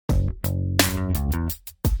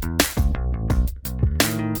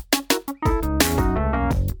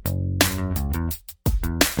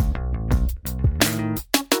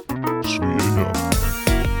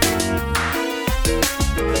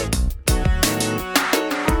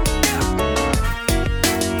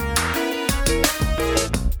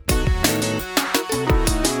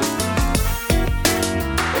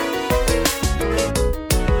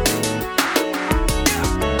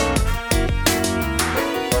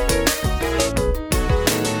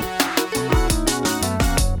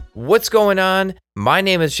What's going on? My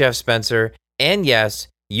name is Jeff Spencer, and yes,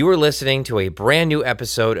 you are listening to a brand new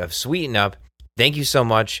episode of Sweeten Up. Thank you so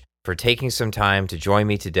much for taking some time to join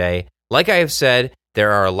me today. Like I have said,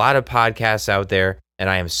 there are a lot of podcasts out there, and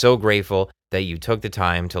I am so grateful that you took the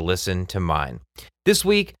time to listen to mine. This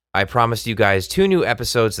week, I promised you guys 2 new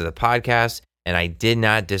episodes of the podcast, and I did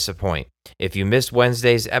not disappoint. If you missed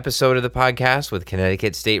Wednesday's episode of the podcast with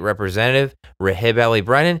Connecticut State Representative Rahib Ali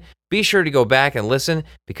Brennan, be sure to go back and listen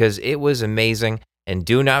because it was amazing. And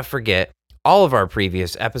do not forget, all of our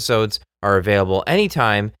previous episodes are available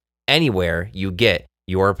anytime, anywhere you get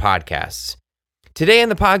your podcasts. Today on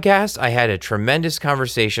the podcast, I had a tremendous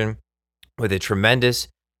conversation with a tremendous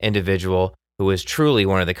individual who is truly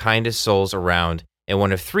one of the kindest souls around and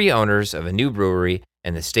one of 3 owners of a new brewery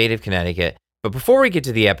in the state of Connecticut. But before we get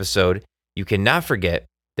to the episode, you cannot forget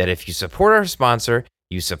that if you support our sponsor,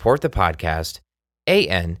 you support the podcast,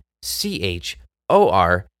 ANCHOR.FM,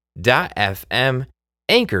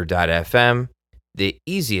 Anchor.FM, the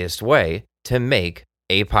easiest way to make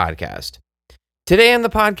a podcast. Today on the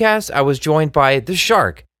podcast, I was joined by the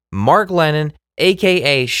Shark, Mark Lennon,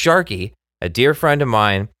 aka Sharky, a dear friend of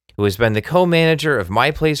mine who has been the co-manager of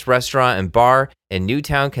My Place Restaurant and Bar in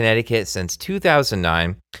Newtown, Connecticut since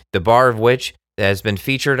 2009, the bar of which has been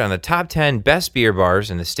featured on the top 10 best beer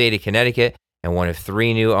bars in the state of Connecticut, and one of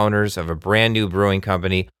 3 new owners of a brand new brewing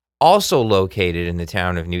company also located in the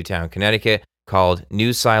town of Newtown, Connecticut, called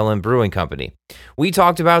New Silent Brewing Company. We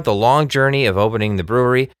talked about the long journey of opening the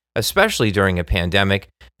brewery, especially during a pandemic,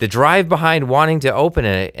 the drive behind wanting to open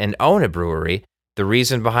and own a brewery, the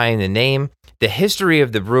reason behind the name, the history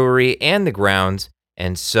of the brewery and the grounds,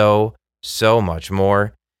 and so much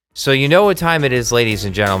more. So you know what time it is, ladies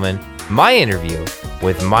and gentlemen, my interview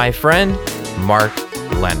with my friend, Mark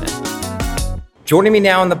Lennon. Joining me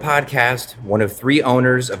now on the podcast, one of 3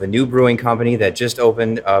 owners of a new brewing company that just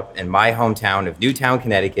opened up in my hometown of Newtown,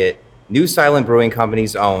 Connecticut, New Silent Brewing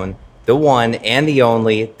Company's own, the one and the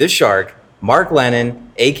only, the Shark, Mark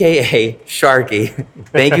Lennon, aka Sharky.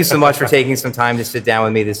 Thank you so much for taking some time to sit down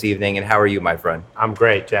with me this evening, and how are you, my friend? I'm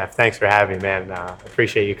great, Jeff. Thanks for having me, man.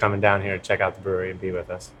 Appreciate you coming down here to check out the brewery and be with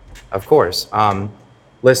us. Of course.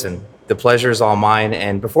 Listen, the pleasure is all mine,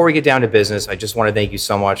 and before we get down to business, I just want to thank you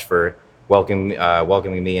so much for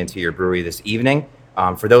welcoming me into your brewery this evening.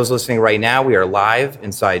 For those listening right now, we are live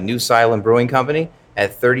inside New Silent Brewing Company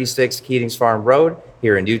at 36 Keatings Farm Road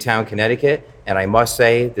here in Newtown, Connecticut. And I must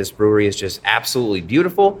say, this brewery is just absolutely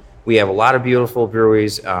beautiful. We have a lot of beautiful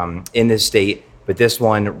breweries in this state, but this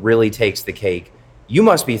one really takes the cake. You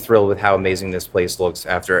must be thrilled with how amazing this place looks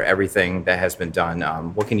after everything that has been done.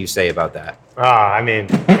 What can you say about that? I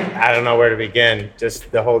don't know where to begin. Just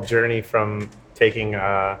the whole journey from taking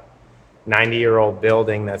 90-year-old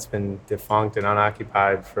building that's been defunct and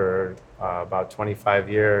unoccupied for about 25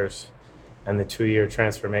 years, and the 2-year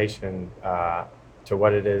transformation to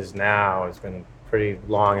what it is now has been a pretty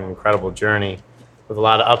long and incredible journey with a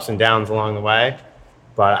lot of ups and downs along the way.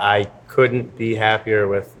 But I couldn't be happier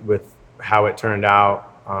with how it turned out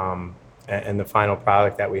and the final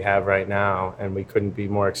product that we have right now, and we couldn't be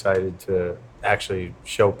more excited to actually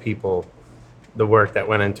show people the work that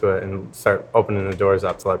went into it and start opening the doors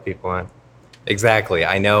up to let people in. Exactly.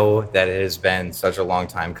 I know that it has been such a long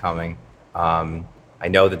time coming. I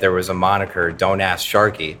know that there was a moniker, Don't Ask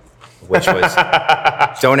Sharky, which was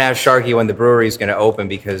don't ask Sharky when the brewery is going to open,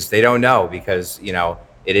 because they don't know, because, you know,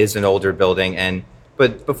 it is an older building.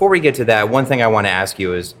 But before we get to that, one thing I want to ask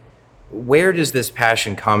you is, where does this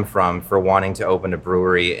passion come from for wanting to open a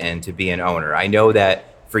brewery and to be an owner? I know that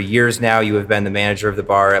for years now, you have been the manager of the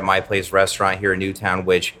bar at My Place Restaurant here in Newtown,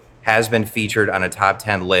 which has been featured on a top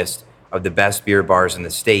 10 list of the best beer bars in the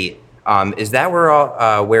state. Is that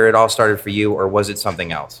where it all started for you, or was it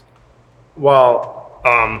something else? Well,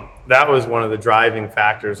 that was one of the driving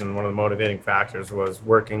factors, and one of the motivating factors was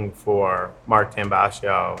working for Mark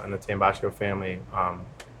Tambascio and the Tambascio family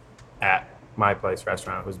at My Place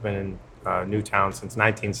Restaurant, who's been in Newtown since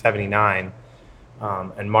 1979.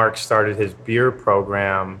 And Mark started his beer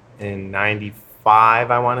program in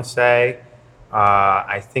 95, I want to say,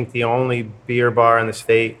 I think the only beer bar in the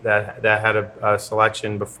state that had a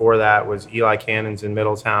selection before that was Eli Cannon's in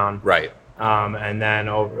Middletown. Right. And then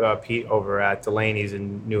Pete over at Delaney's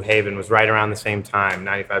in New Haven was right around the same time,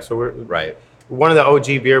 95. So we're Right. one of the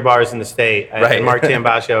OG beer bars in the state. Right. And Mark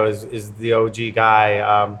Tambaccio is the OG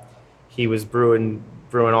guy. He was brewing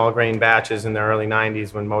all grain batches in the early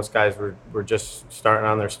 90s when most guys were just starting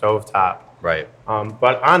on their stovetop. Right.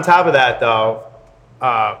 But on top of that, though,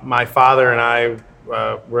 my father and I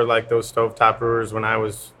were like those stovetop brewers when I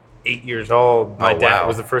was 8 years old. My dad, it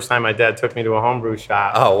was the first time my dad took me to a homebrew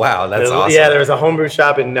shop. Oh, wow. That's awesome. Yeah, there was a homebrew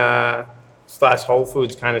shop in slash Whole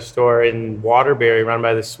Foods kind of store in Waterbury run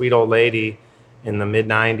by this sweet old lady in the mid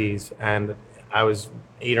 90s. And I was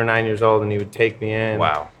 8 or 9 years old and he would take me in.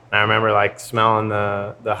 Wow. And I remember like smelling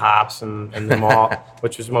the hops and the malt,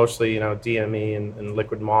 which was mostly, DME and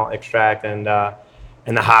liquid malt extract. And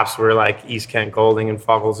the hops were like East Kent Golding and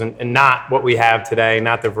Fuggles and not what we have today,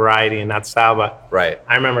 not the variety and not style. But right.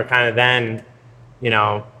 I remember kind of then,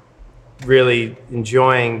 really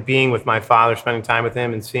enjoying being with my father, spending time with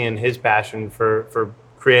him and seeing his passion for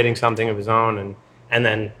creating something of his own and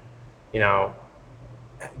then,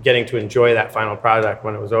 getting to enjoy that final product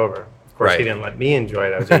when it was over. Of course, He didn't let me enjoy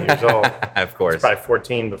it. I was 8 years old. Of course. I was probably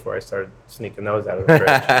 14 before I started sneaking those out of the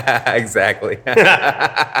fridge. Exactly.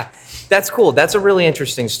 That's cool. That's a really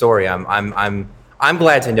interesting story. I'm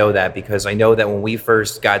glad to know that because I know that when we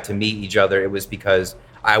first got to meet each other, it was because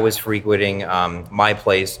I was frequenting My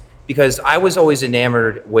Place because I was always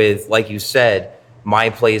enamored with, like you said,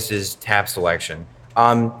 My Place's tap selection.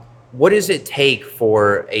 What does it take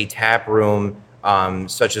for a tap room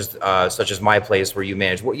such as My Place where you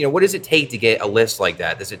manage? What does it take to get a list like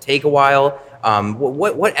that? Does it take a while?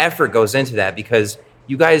 What effort goes into that? Because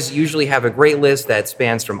you guys usually have a great list that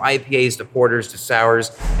spans from IPAs to porters to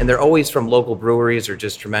sours, and they're always from local breweries or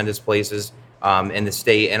just tremendous places in the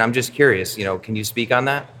state. And I'm just curious, can you speak on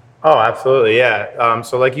that? Oh, absolutely, yeah.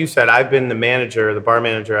 So like you said, I've been the bar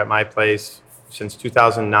manager at My Place since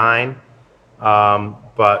 2009.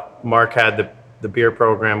 But Mark had the beer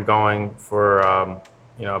program going for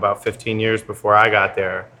about 15 years before I got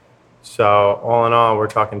there. So all in all, we're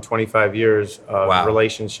talking 25 years of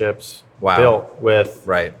relationships built with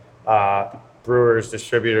brewers,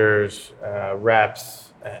 distributors,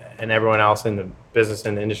 reps, and everyone else in the business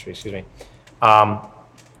and the industry. Excuse me.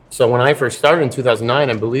 So when I first started in 2009,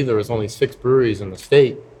 I believe there was only 6 breweries in the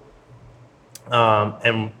state,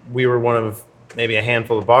 and we were one of maybe a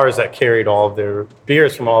handful of bars that carried all of their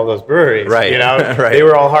beers from all of those breweries. Right. Right. They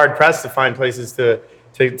were all hard pressed to find places to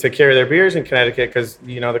carry their beers in Connecticut because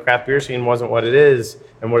the craft beer scene wasn't what it is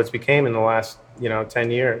and what it's became in the last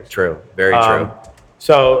 10 years. True. Very true.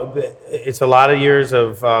 So it's a lot of years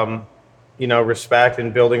of respect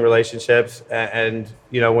and building relationships, and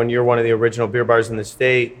when you're one of the original beer bars in the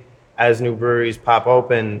state, as new breweries pop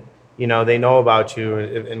open, they know about you,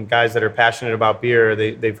 and guys that are passionate about beer,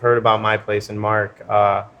 they've heard about My Place and Mark,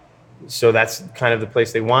 so that's kind of the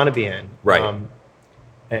place they want to be in. Right.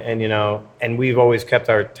 And we've always kept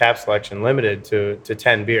our tap selection limited to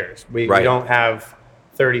 10 beers. We don't have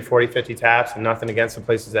 30, 40, 50 taps, and nothing against the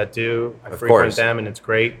places that do. I frequent them, and it's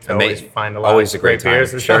great to always find a lot of great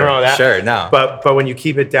beers. Sure, no. But when you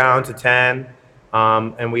keep it down to 10,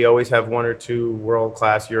 and we always have 1 or 2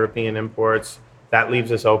 world-class European imports, that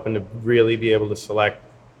leaves us open to really be able to select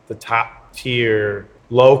the top-tier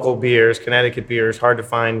local beers, Connecticut beers,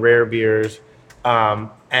 hard-to-find rare beers,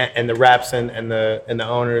 and the reps and the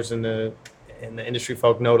owners and the industry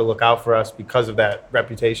folk know to look out for us because of that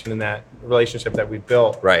reputation and that relationship that we've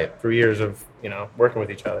built through years of working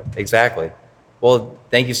with each other. Exactly. Well,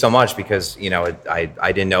 thank you so much because I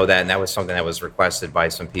didn't know that, and that was something that was requested by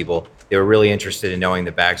some people. They were really interested in knowing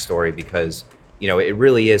the backstory because it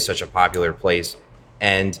really is such a popular place,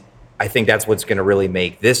 and I think that's what's going to really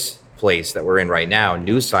make this place that we're in right now,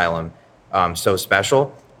 New Asylum, so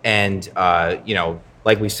special. And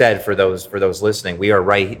like we said, for those listening, we are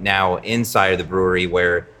right now inside of the brewery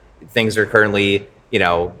where things are currently,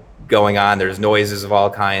 going on. There's noises of all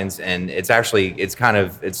kinds, and it's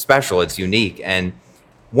special. It's unique. And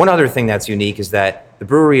one other thing that's unique is that the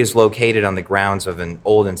brewery is located on the grounds of an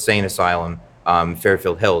old insane asylum,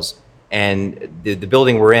 Fairfield Hills. And the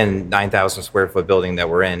building we're in, 9,000 square foot building that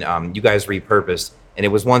we're in, you guys repurposed, and it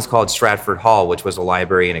was once called Stratford Hall, which was a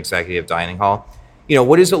library and executive dining hall.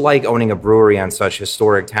 What is it like owning a brewery on such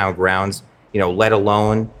historic town grounds, let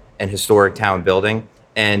alone an historic town building?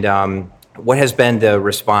 And what has been the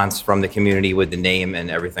response from the community with the name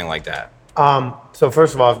and everything like that? So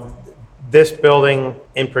first of all, this building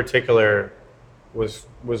in particular was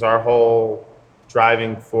our whole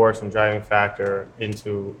driving force and driving factor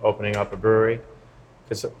into opening up a brewery.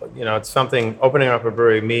 Because, it's something, opening up a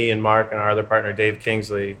brewery, me and Mark and our other partner, Dave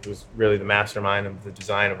Kingsley, who's really the mastermind of the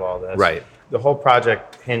design of all this. Right. The whole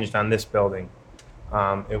project hinged on this building.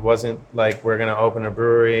 It wasn't like we're going to open a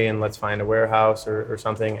brewery and let's find a warehouse or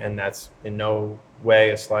something, and that's in no way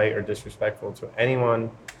a slight or disrespectful to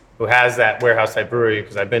anyone who has that warehouse type brewery,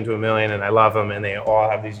 because I've been to a million and I love them, and they all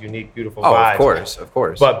have these unique, beautiful vibes. Of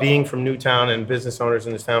course. But being from Newtown and business owners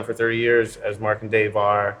in this town for 30 years, as Mark and Dave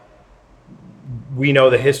are, we know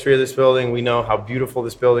the history of this building. We know how beautiful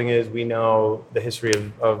this building is. We know the history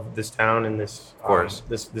of this town and this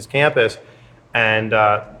this campus. And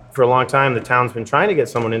for a long time, the town's been trying to get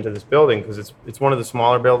someone into this building because it's one of the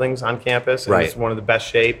smaller buildings on campus, and it's one of the best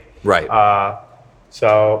shape. Right.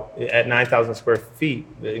 So at 9,000 square feet,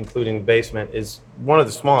 including the basement, is one of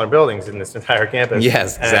the smaller buildings in this entire campus.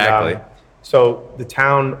 Yes, exactly. And, so the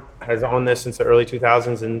town has owned this since the early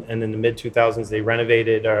 2000s, and in the mid 2000s, they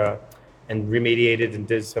renovated and remediated and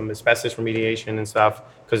did some asbestos remediation and stuff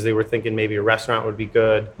because they were thinking maybe a restaurant would be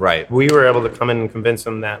good. Right. We were able to come in and convince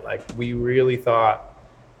them that we really thought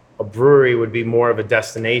a brewery would be more of a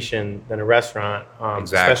destination than a restaurant,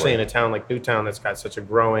 especially in a town like Newtown that's got such a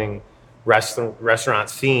growing restaurant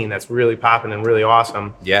scene that's really popping and really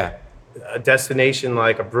awesome. Yeah. A destination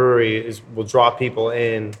like a brewery will draw people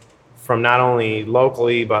in from not only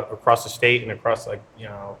locally but across the state and across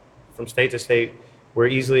from state to state. We're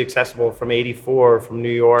easily accessible from 84 from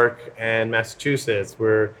New York and Massachusetts.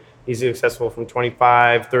 We're easily accessible from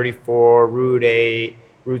 25, 34, Route 8,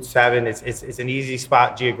 Route 7. It's an easy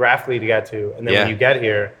spot geographically to get to. And then when you get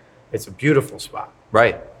here, it's a beautiful spot.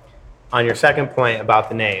 Right. On your second point about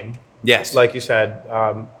the name. Yes. Like you said,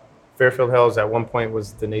 Fairfield Hills at one point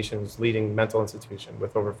was the nation's leading mental institution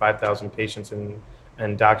with over 5,000 patients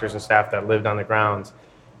and doctors and staff that lived on the grounds.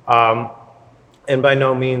 And by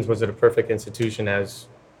no means was it a perfect institution, as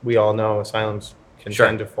we all know. Asylums can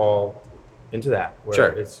tend to fall into that,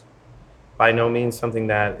 where it's by no means something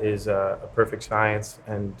that is a perfect science.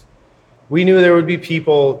 And we knew there would be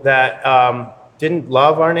people that didn't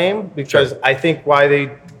love our name because I think why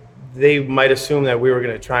they might assume that we were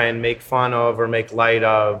going to try and make fun of or make light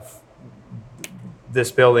of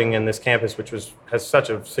this building and this campus, which has such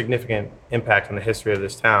a significant impact on the history of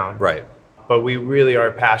this town. Right. But we really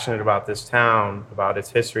are passionate about this town, about its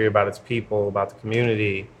history, about its people, about the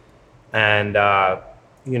community. And,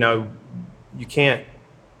 you can't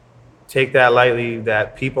take that lightly,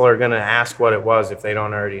 that people are going to ask what it was if they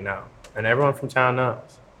don't already know. And everyone from town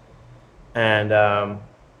knows. And,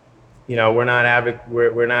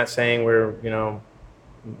 we're not saying we're,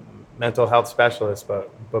 mental health specialists,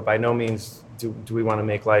 but by no means do we want to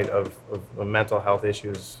make light of mental health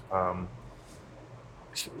issues.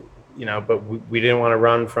 But we didn't want to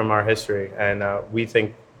run from our history. And we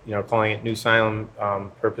think, calling it New Asylum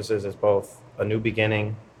purposes as both a new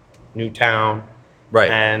beginning, new town,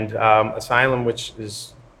 and asylum, which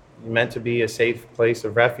is meant to be a safe place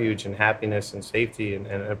of refuge and happiness and safety and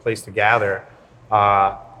a place to gather.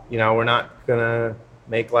 We're not going to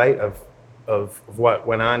make light of what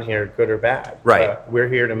went on here, good or bad. Right. We're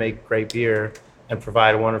here to make great beer and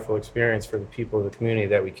provide a wonderful experience for the people of the community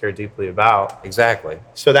that we care deeply about. Exactly.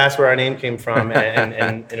 So that's where our name came from,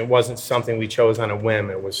 and it wasn't something we chose on a whim.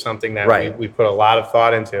 It was something that we put a lot of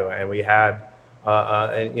thought into, and we had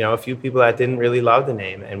a few people that didn't really love the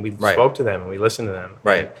name, and we spoke to them and we listened to them.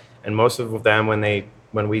 Right. And most of them,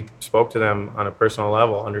 when we spoke to them on a personal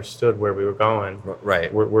level, understood where we were going.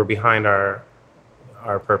 Right. We're behind our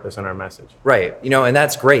purpose and our message. Right. And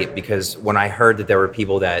that's great, because when I heard that there were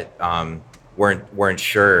people that weren't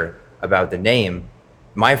sure about the name,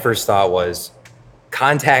 my first thought was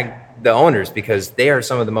contact the owners, because they are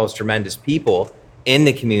some of the most tremendous people in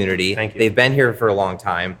the community. Thank you. They've been here for a long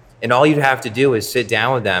time, and all you'd have to do is sit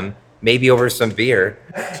down with them, maybe over some beer,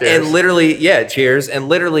 cheers. And literally, cheers, and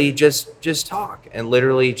literally just talk, and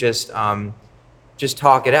literally just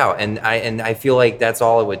talk it out. And I feel like that's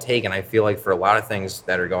all it would take. And I feel like for a lot of things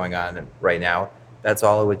that are going on right now, that's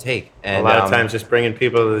all it would take. And a lot of times just bringing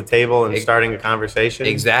people to the table and starting a conversation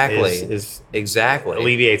exactly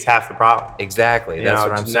alleviates half the problem. Exactly. That's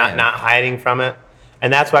what I'm saying. Not hiding from it.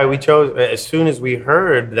 And that's why we chose, as soon as we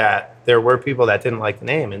heard that there were people that didn't like the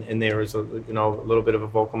name, and there was a little bit of a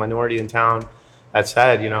vocal minority in town that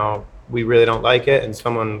said, we really don't like it. And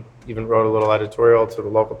someone even wrote a little editorial to the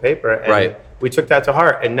local paper. And we took that to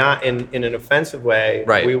heart, and not in an offensive way.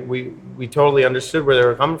 Right. We totally understood where they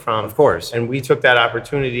were coming from. Of course. And we took that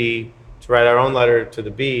opportunity to write our own letter to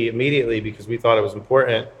the Bee immediately, because we thought it was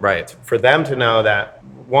important for them to know that,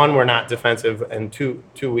 one, we're not defensive, and two,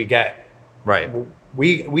 we get. Right.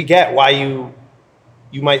 We get why you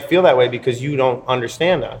you might feel that way because you don't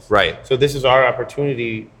understand us. Right. So this is our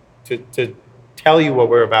opportunity to tell you what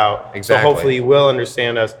we're about. Exactly. So hopefully you will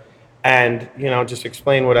understand us, and just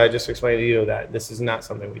explain what I just explained to you, that this is not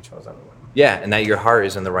something we chose on a whim. Yeah, and that your heart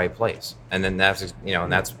is in the right place, and then that's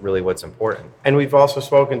and that's really what's important. And we've also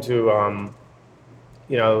spoken to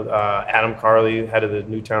Adam Carley, head of the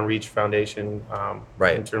Newtown Reach Foundation,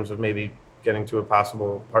 Right. in terms of maybe getting to a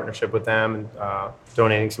possible partnership with them and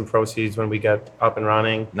donating some proceeds when we get up and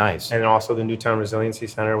running. Nice. And also the Newtown Resiliency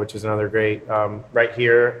Center, which is another great, right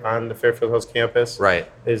here on the Fairfield Hills campus. Right.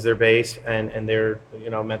 Is their base, and they're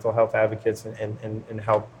mental health advocates and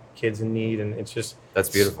help kids in need, and it's just That's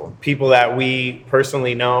beautiful. people that we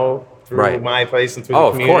personally know through Right. my place and through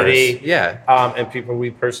Oh, the of course. community. Yeah. And people we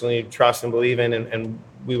personally trust and believe in, and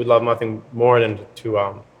we would love nothing more than to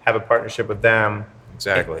have a partnership with them.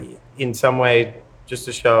 Exactly. In some way, just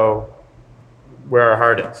to show where our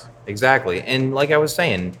heart is. Exactly. And like I was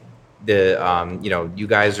saying, the you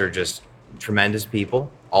guys are just tremendous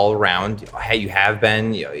people all around. Hey, you have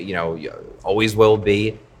been, you always will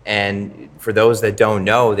be. And for those that don't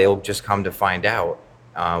know, they'll just come to find out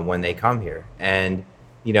when they come here. And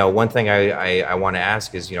one thing I want to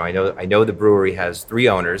ask is, I know the brewery has 3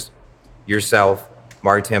 owners, yourself,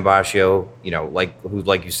 Mark Tambascio,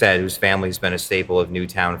 like you said, whose family's been a staple of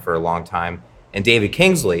Newtown for a long time, and David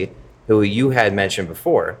Kingsley, who you had mentioned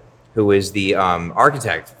before, who is the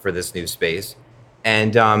architect for this new space.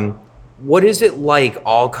 And what is it like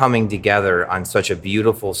all coming together on such a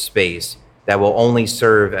beautiful space that will only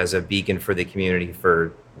serve as a beacon for the community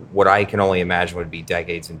for what I can only imagine would be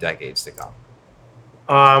decades and decades to come?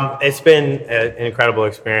 It's been an incredible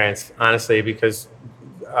experience, honestly, because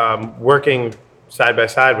working side by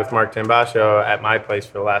side with Mark Tambascio at my place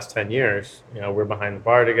for the last 10 years, we're behind the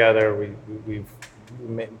bar together. We've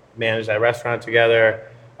managed that restaurant together.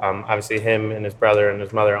 Obviously, him and his brother and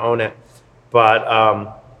his mother own it,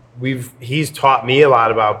 but he's taught me a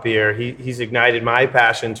lot about beer. He's ignited my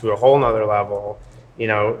passion to a whole nother level.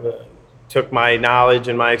 Took my knowledge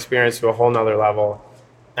and my experience to a whole nother level,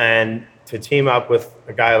 and to team up with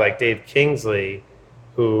a guy like Dave Kingsley,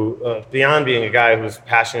 who, beyond being a guy who's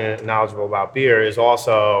passionate and knowledgeable about beer, is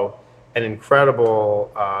also an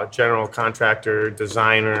incredible general contractor,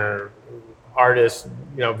 designer, artist,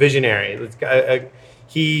 visionary.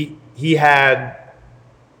 He had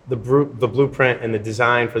the blueprint and the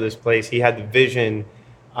design for this place. He had the vision,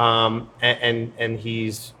 and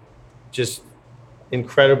he's just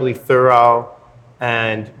incredibly thorough.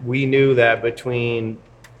 And we knew that between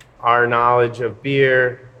our knowledge of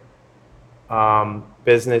beer,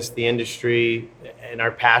 business, the industry, and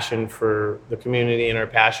our passion for the community, and our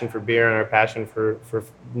passion for beer, and our passion for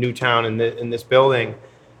Newtown in this building,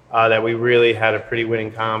 that we really had a pretty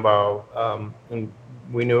winning combo. And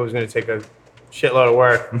we knew it was going to take a shitload of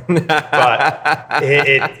work, but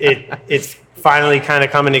it's finally kind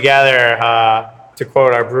of coming together. To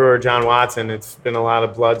quote our brewer, John Watson, it's been a lot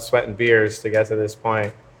of blood, sweat, and beers to get to this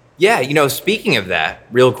point. Yeah, speaking of that,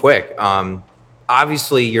 real quick,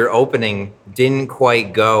 obviously your opening didn't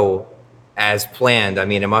quite go as planned. I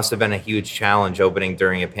mean, it must have been a huge challenge opening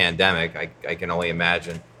during a pandemic. I can only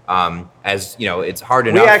imagine. As it's hard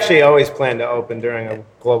enough. We actually always planned to open during a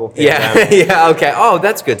global pandemic. Yeah, okay. Oh,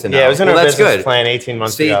 that's good to know. Yeah, it was in our that's business good. plan 18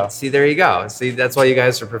 months ago. See, there you go. See, that's why you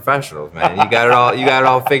guys are professionals, man. You got it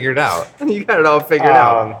all figured out. You got it all figured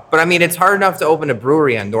out. But I mean, it's hard enough to open a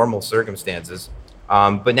brewery on normal circumstances.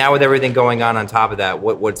 But now with everything going on top of that,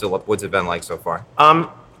 what's it been like so far?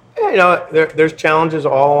 There's challenges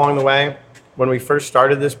all along the way. When we first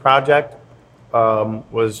started this project,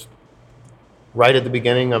 was right at the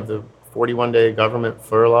beginning of the 41-day government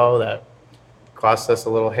furlough that cost us a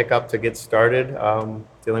little hiccup to get started,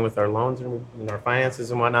 dealing with our loans and our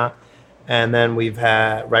finances and whatnot. And then we've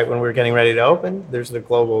had, right when we were getting ready to open, there's the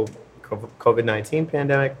global COVID-19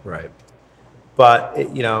 pandemic. Right. But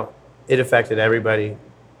it affected everybody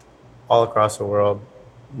all across the world,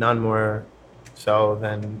 none more so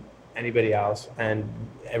than anybody else. And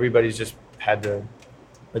everybody's just had to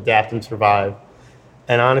adapt and survive.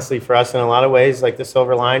 And honestly, for us, in a lot of ways, like the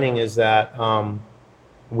silver lining is that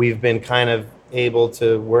we've been kind of able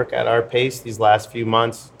to work at our pace these last few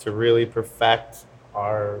months to really perfect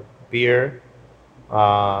our beer,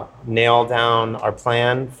 nail down our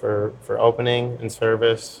plan for opening and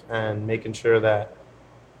service, and making sure that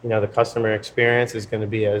the customer experience is going to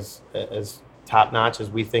be as top notch as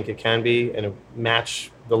we think it can be, and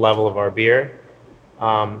match the level of our beer.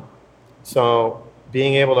 So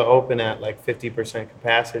being able to open at like 50%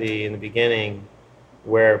 capacity in the beginning,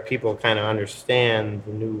 where people kind of understand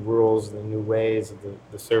the new rules, the new ways of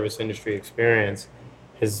the service industry experience,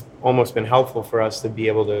 has almost been helpful for us to be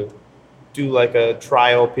able to do like a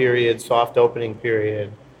trial period, soft opening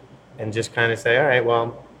period, and just kind of say, all right,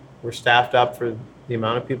 well, we're staffed up for the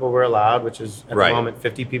amount of people we're allowed, which is at Right. the moment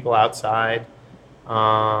 50 people outside.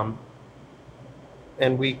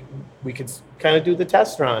 And we could kind of do the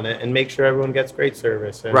test run and make sure everyone gets great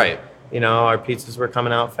service. And, Right. You know, our pizzas were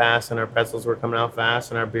coming out fast, and our pretzels were coming out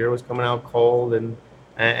fast, and our beer was coming out cold, and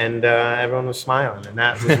everyone was smiling, and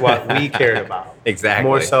that was what we cared about. Exactly.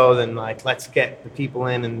 More so than like, let's get the people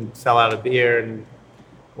in and sell out a beer. And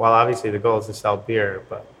while obviously the goal is to sell beer,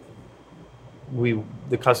 but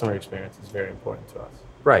the customer experience is very important to us.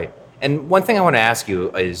 Right. And one thing I want to ask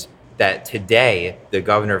you is that today the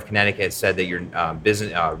governor of Connecticut said that your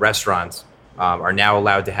business restaurants are now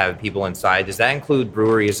allowed to have people inside. Does that include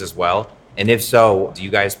breweries as well? And if so, do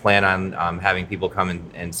you guys plan on having people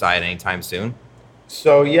come inside anytime soon?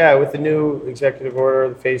 So yeah, with the new executive order,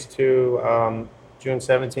 the phase 2, June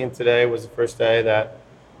 17th today was the first day that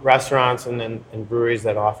restaurants and breweries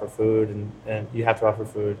that offer food, and you have to offer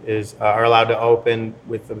food, are allowed to open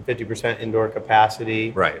with the 50% indoor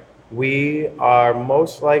capacity. Right. We are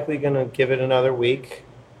most likely going to give it another week,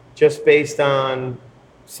 just based on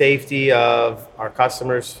safety of our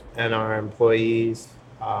customers and our employees,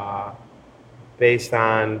 based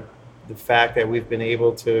on the fact that we've been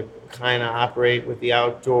able to kind of operate with the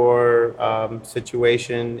outdoor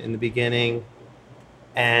situation in the beginning.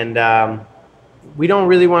 And we don't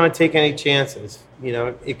really want to take any chances. You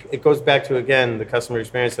know, it goes back to, again, the customer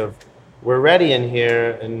experience of we're ready in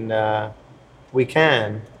here and we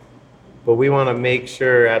can, but we want to make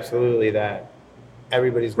sure absolutely that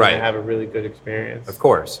everybody's going Right. to have a really good experience. Of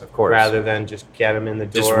course. Rather than just get them in the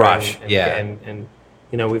door. Just rush, and, yeah. And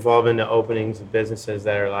you know, we've all been to openings of businesses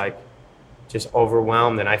that are like just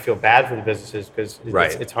overwhelmed, and I feel bad for the businesses because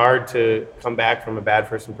Right. it's hard to come back from a bad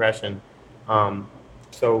first impression.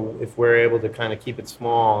 So if we're able to kind of keep it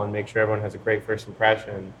small and make sure everyone has a great first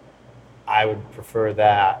impression, I would prefer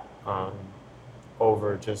that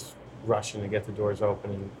over just rushing to get the doors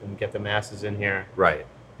open and get the masses in here. Right.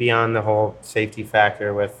 Beyond the whole safety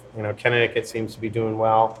factor with, you know, Connecticut seems to be doing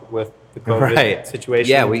well with the COVID Right.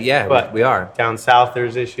 situation. But we are. Down south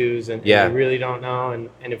there's issues, and Yeah. we really don't know. And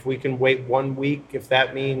if we can wait 1 week, if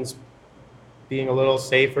that means being a little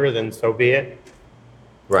safer, then so be it.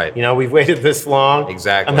 Right. You know, we've waited this long.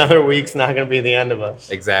 Exactly. Another week's not going to be the end of us.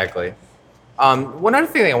 Exactly. One other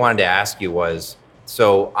thing I wanted to ask you was,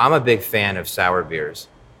 so I'm a big fan of sour beers.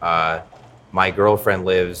 My girlfriend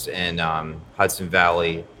lives in Hudson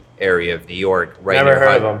Valley area of New York, right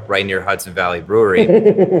near Hudson Valley Brewery,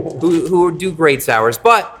 who do great sours.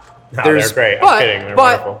 But No, they're great. I'm kidding. They're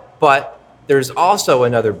wonderful. But there's also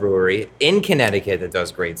another brewery in Connecticut that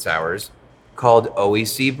does great sours called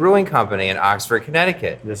OEC Brewing Company in Oxford,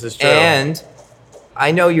 Connecticut. This is true. And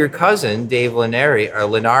I know your cousin, Dave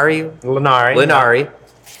Linari,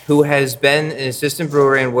 who has been an assistant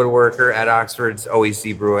brewer and woodworker at Oxford's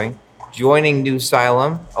OEC Brewing, joining New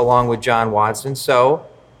Salem along with John Watson. So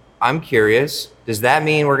I'm curious, does that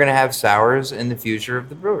mean we're going to have sours in the future of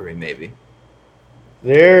the brewery, maybe?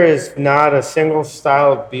 There is not a single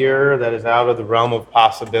style of beer that is out of the realm of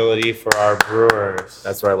possibility for our brewers.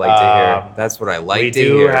 That's what I like to hear. That's what I like to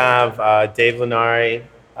hear. We do have Dave Linari.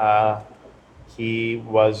 He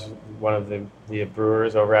was one of the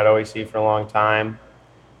brewers over at OEC for a long time.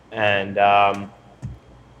 And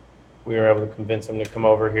we were able to convince him to come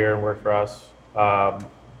over here and work for us.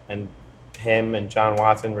 And him and John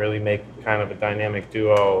Watson really make kind of a dynamic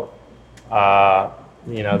duo.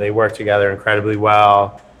 You know, they work together incredibly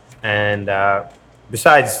well. And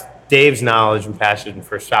besides Dave's knowledge and passion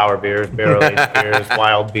for sour beers, barrel-aged beers,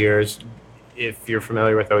 wild beers, if you're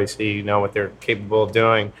familiar with OEC, you know what they're capable of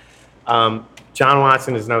doing. John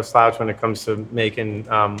Watson is no slouch when it comes to making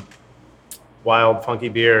wild, funky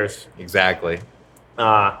beers. Exactly.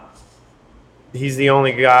 He's the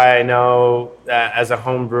only guy I know that, as a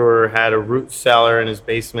home brewer, had a root cellar in his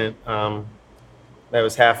basement that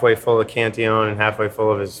was halfway full of Cantillon and halfway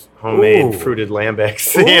full of his homemade fruited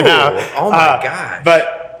lambics. Ooh. You know? Oh my gosh!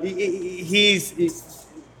 But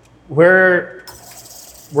we're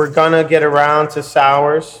gonna get around to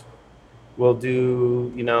sours. We'll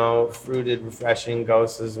do, you know, fruited, refreshing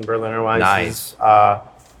Ghosts and Berliner Weisses. Nice.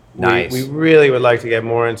 Nice. We really would like to get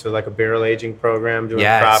more into like a barrel aging program, doing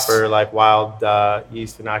proper like wild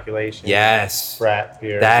yeast inoculation. Yes. Frat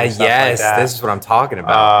beers. That like that. This is what I'm talking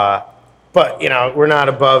about. But you know, we're not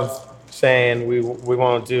above saying we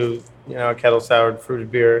won't do, you know, a kettle soured fruited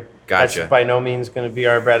beer. Gotcha. That's by no means going to be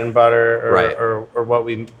our bread and butter or what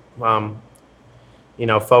we you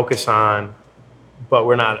know, focus on. But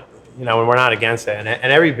we're not when we're not against it. And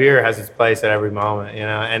every beer has its place at every moment,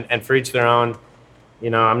 and for each their own.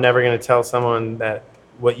 I'm never going to tell someone that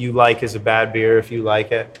what you like is a bad beer if you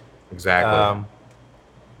like it. Exactly.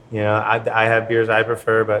 I have beers I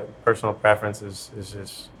prefer, but personal preference is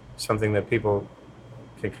just something that people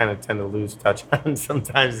can kind of tend to lose touch on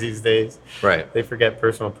sometimes these days. Right. They forget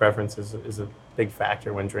personal preference is a big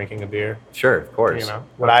factor when drinking a beer. Sure, of course.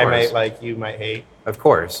 What I might like, you might hate. Of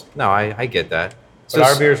course. No, I get that. But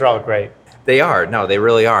our beers are all great. They are. No, they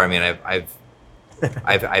really are. I mean,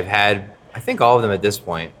 I've had, I think, all of them at this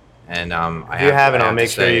point. And if you haven't, I'll make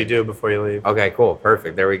sure you do before you leave. Okay, cool.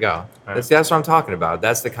 Perfect. There we go. Right. That's what I'm talking about.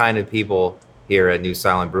 That's the kind of people here at New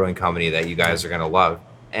Silent Brewing Company that you guys are going to love.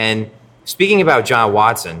 And speaking about John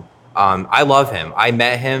Watson, I love him. I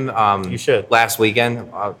met him you should. Last weekend.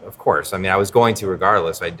 Of course. I mean, I was going to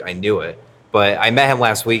regardless. I knew it. But I met him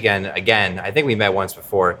last weekend again. I think we met once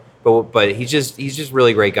before. But he's just a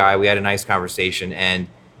really great guy. We had a nice conversation. And,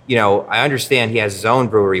 I understand he has his own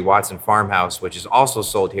brewery, Watson Farmhouse, which is also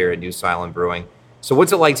sold here at New Silent Brewing. So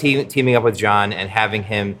what's it like teaming up with John and having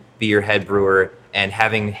him be your head brewer and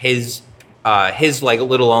having his like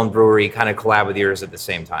little own brewery kind of collab with yours at the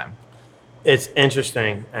same time? It's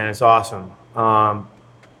interesting and it's awesome.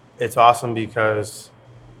 It's awesome because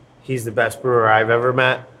he's the best brewer I've ever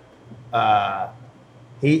met.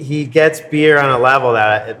 He gets beer on a level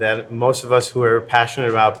that most of us who are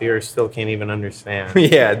passionate about beer still can't even understand.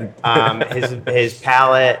 Yeah. His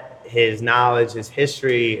palate, his knowledge, his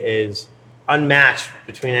history is unmatched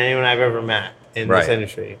between anyone I've ever met in this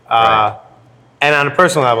industry. Right. And on a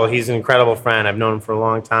personal level, he's an incredible friend. I've known him for a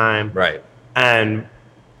long time. Right. And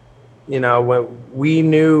we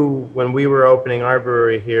knew when we were opening our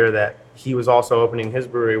brewery here that he was also opening his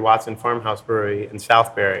brewery, Watson Farmhouse Brewery in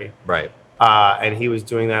Southbury. Right. And he was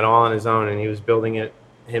doing that all on his own, and he was building it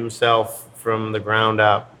himself from the ground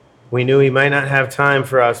up. We knew he might not have time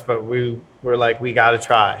for us, but we were like, we got to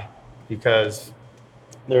try, because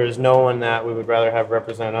there is no one that we would rather have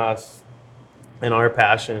represent us and our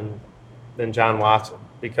passion than John Watson,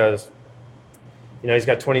 because he's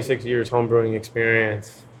got 26 years homebrewing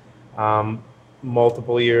experience,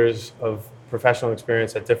 multiple years of professional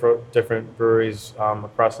experience at different breweries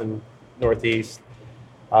across the Northeast.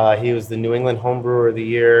 He was the New England Homebrewer of the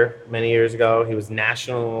Year many years ago. He was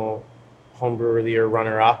National Homebrewer of the Year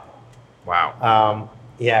runner-up. Wow.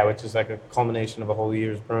 Which is like a culmination of a whole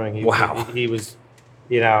year's brewing. He was,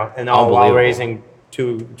 and all while raising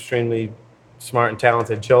two extremely smart and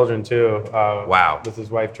talented children too. Wow. With his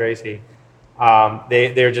wife Tracy.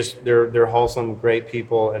 They're wholesome, great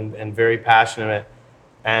people and very passionate.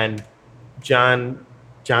 And John's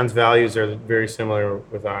values are very similar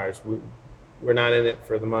with ours. We're not in it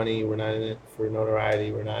for the money. We're not in it for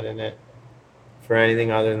notoriety. We're not in it for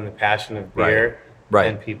anything other than the passion of beer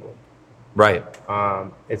and people. Right.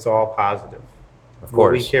 It's all positive. Of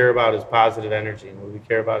course. What we care about is positive energy, and what we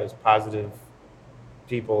care about is positive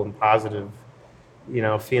people and positive,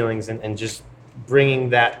 feelings, and just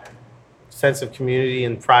bringing that sense of community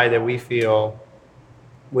and pride that we feel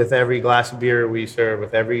with every glass of beer we serve,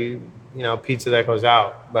 with every, pizza that goes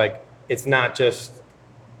out. Like, it's not just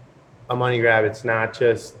a money grab. It's not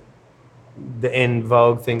just the in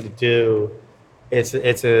vogue thing to do. It's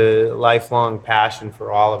a lifelong passion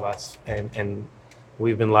for all of us, and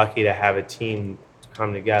we've been lucky to have a team to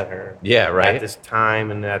come together. Yeah, right. At this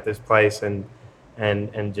time and at this place, and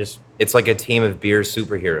just it's like a team of beer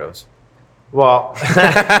superheroes. Well,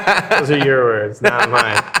 those are your words, not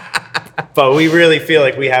mine. But we really feel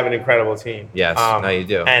like we have an incredible team. Yes, no, you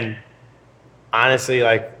do. And honestly,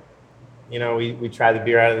 we tried the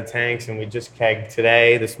beer out of the tanks, and we just kegged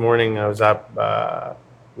today. This morning I was up,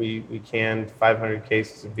 we canned 500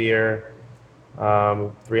 cases of beer,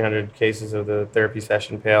 300 cases of the Therapy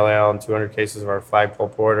Session Pale Ale, and 200 cases of our Flagpole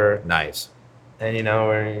Porter. Nice. And,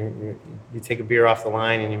 you take a beer off the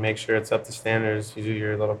line and you make sure it's up to standards. You do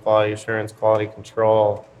your little quality assurance, quality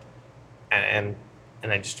control. And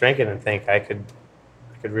I just drank it and think I could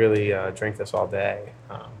really drink this all day.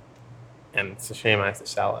 And it's a shame I have to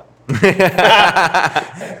sell it.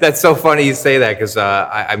 That's so funny you say that, because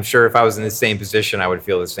I'm sure if I was in the same position, I would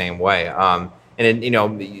feel the same way. And then,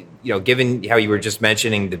 given how you were just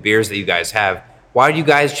mentioning the beers that you guys have, why did you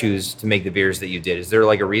guys choose to make the beers that you did? Is there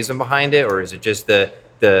like a reason behind it, or is it just the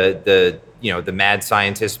mad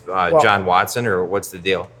scientist John Watson, or what's the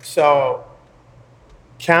deal? So,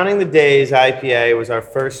 Counting the Days IPA was our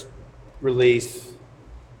first release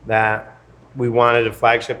that we wanted a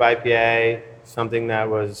flagship IPA, something that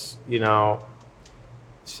was,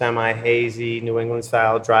 semi-hazy, New England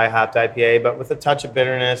style, dry hopped IPA, but with a touch of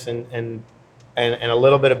bitterness and a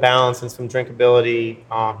little bit of balance and some drinkability.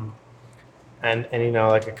 and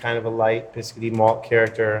like a kind of a light biscuity malt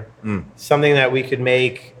character. Mm. Something that we could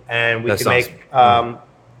make, and we That could sounds- make.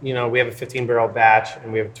 We have a 15-barrel batch,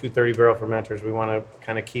 and we have 2 30-barrel fermenters. We want to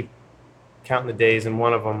kind of keep counting the days in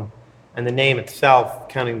one of them. And the name itself,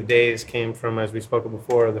 Counting the Days, came from, as we spoke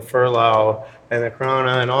before, the furlough and the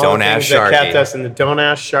Corona and all Don't the things ask that kept Sharky. us in the Don't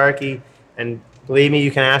Ask Sharky. And believe me,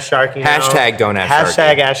 you can ask Sharky now. Hashtag Don't Ask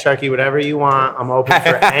Hashtag Sharky. Ask Sharky, whatever you want. I'm open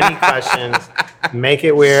for any questions. Make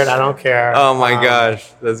it weird. I don't care. Oh my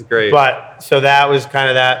gosh, that's great. But so that was kind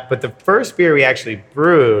of that. But the first beer we actually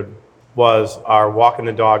brewed was our Walking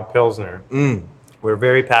the Dog Pilsner. We're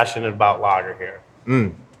very passionate about lager here.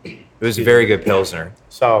 It was a very good Pilsner.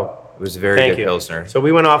 So It was a very thank good you. Pilsner. So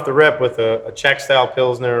we went off the rip with a Czech style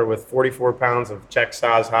Pilsner with 44 pounds of Czech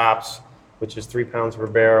Saaz hops, which is 3 pounds per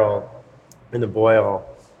barrel in the boil,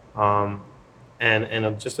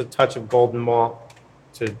 and just a touch of golden malt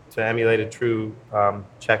to emulate a true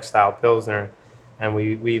Czech style Pilsner. And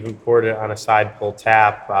we even poured it on a side pull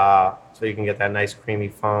tap so you can get that nice creamy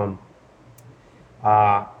foam.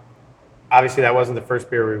 Obviously, that wasn't the first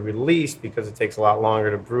beer we released because it takes a lot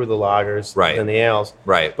longer to brew the lagers Right. than the ales.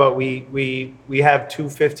 Right. But we have 2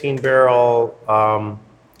 15-barrel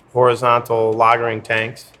horizontal lagering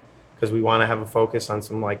tanks because we want to have a focus on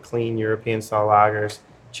some like clean European-style lagers,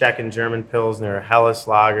 Czech and German Pilsner, Helles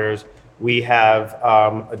lagers. We have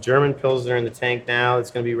a German Pilsner in the tank now.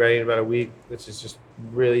 It's going to be ready in about a week, which is just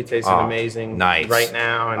really tasting amazing nice. right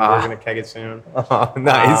now, and we're going to keg it soon. Oh,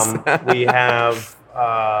 nice. We have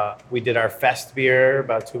we did our Fest beer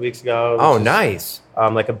about 2 weeks ago. Oh, which is, nice.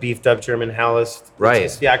 like a beefed up German Helles. Right.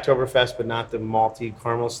 It's the Oktoberfest, but not the malty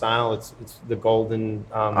caramel style. It's the golden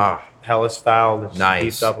Helles style that's Nice.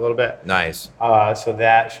 beefed up a little bit. Nice. So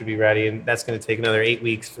that should be ready, and that's going to take another 8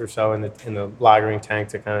 weeks or so in the lagering tank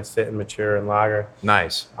to kind of sit and mature and lager.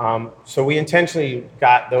 Nice. So we intentionally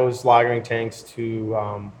got those lagering tanks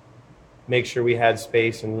to make sure we had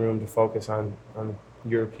space and room to focus on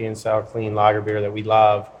European style clean lager beer that we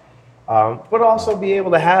love, but also be able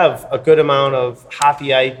to have a good amount of hoppy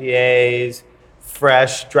IPAs,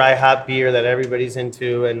 fresh dry hop beer that everybody's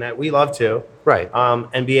into and that we love to. Right.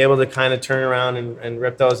 And be able to kind of turn around and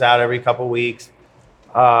rip those out every couple weeks.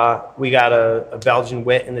 We got a Belgian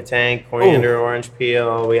wit in the tank, coriander, orange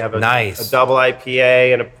peel. We have a double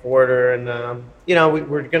IPA and a porter, and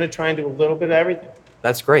we're going to try and do a little bit of everything.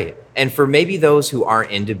 That's great. And for maybe those who aren't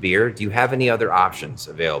into beer, do you have any other options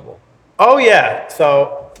available? Oh, yeah.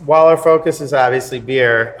 So while our focus is obviously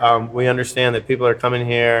beer, we understand that people are coming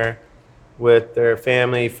here with their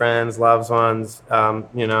family, friends, loved ones,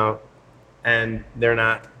 and they're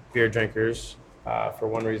not beer drinkers for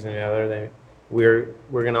one reason or the other. We're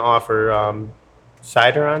going to offer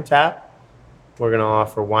cider on tap. We're going to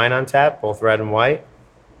offer wine on tap, both red and white.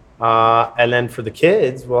 And then for the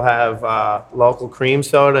kids, we'll have local cream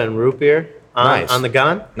soda and root beer on the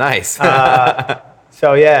gun. Nice.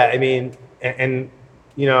 So, yeah, I mean, and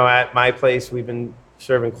at my place, we've been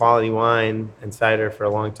serving quality wine and cider for a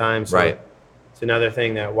long time. So Right. It's another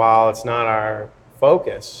thing that while it's not our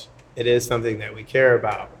focus, it is something that we care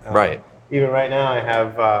about. Right. Even right now, I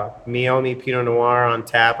have Meiomi Pinot Noir on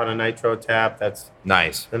tap, on a nitro tap. That's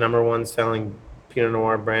Nice. the #1 selling Pinot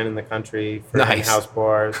Noir brand in the country for Nice. in-house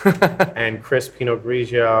bars. And crisp Pinot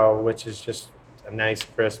Grigio, which is just a nice,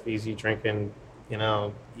 crisp, easy drinking,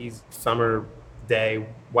 easy summer day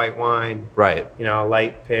white wine. Right.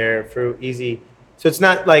 Light pear, fruit, easy. So it's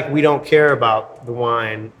not like we don't care about the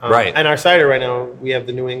wine. Right. And our cider right now, we have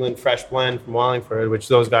the New England Fresh Blend from Wallingford, which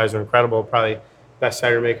those guys are incredible, probably best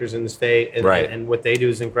cider makers in the state. And, Right. and what they do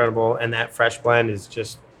is incredible. And that fresh blend is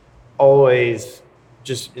just always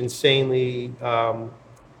just insanely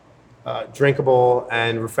drinkable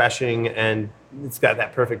and refreshing. And it's got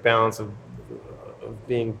that perfect balance of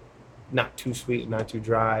being not too sweet and not too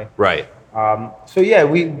dry. Right. So yeah,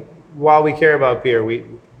 while we care about beer,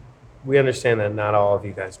 we understand that not all of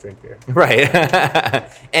you guys drink beer. Right.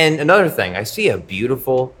 And another thing, I see a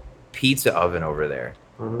beautiful pizza oven over there.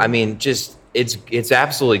 Mm-hmm. I mean, just it's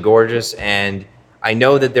absolutely gorgeous, and I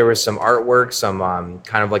know that there was some artwork, some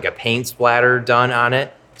kind of like a paint splatter done on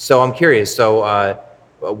it. So I'm curious. So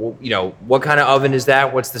what kind of oven is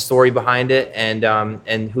that? What's the story behind it?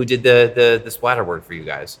 And who did the splatter work for you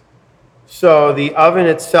guys? So the oven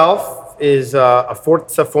itself is a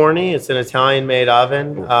Forza Forni. It's an Italian-made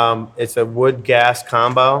oven. It's a wood-gas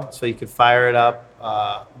combo, so you could fire it up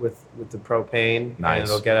with the propane, Nice. and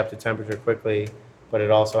it'll get up to temperature quickly. But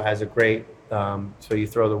it also has a grate, so you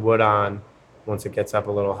throw the wood on once it gets up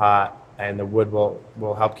a little hot, and the wood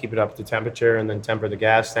will help keep it up to temperature and then temper the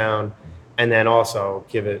gas down, and then also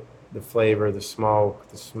give it the flavor, the smoke,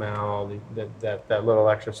 the smell, that little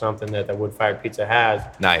extra something that the wood-fired pizza has.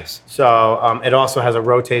 Nice. So it also has a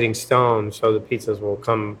rotating stone, so the pizzas will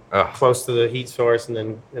come Ugh. close to the heat source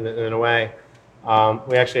and then away.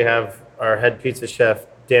 We actually have our head pizza chef,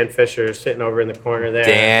 Dan Fisher, sitting over in the corner there.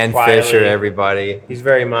 Dan quietly. Fisher, everybody. He's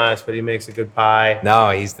very modest, but he makes a good pie.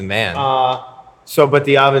 No, he's the man. But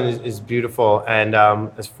the oven is beautiful. And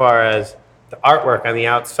as far as the artwork on the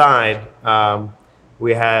outside,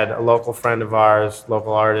 we had a local friend of ours,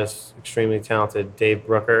 local artist, extremely talented, Dave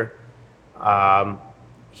Brooker.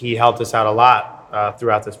 He helped us out a lot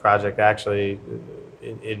throughout this project, actually,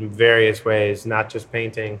 in various ways, not just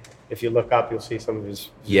painting. If you look up, you'll see some of his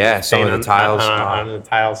some of the tiles on the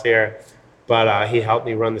tiles here. But he helped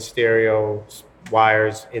me run the stereo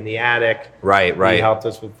wires in the attic. Right. He helped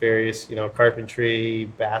us with various, carpentry,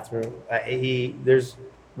 bathroom. There's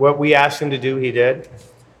what we asked him to do, he did.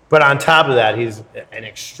 But on top of that, he's an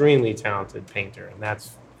extremely talented painter,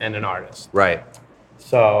 and an artist. Right.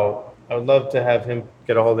 So I would love to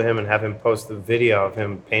get a hold of him and have him post the video of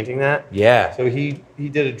him painting that. Yeah. So he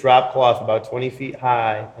did a drop cloth about 20 feet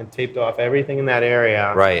high and taped off everything in that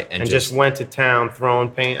area. Right. And just went to town throwing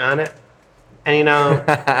paint on it. And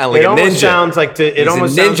like it almost sounds like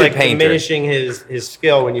painter. diminishing his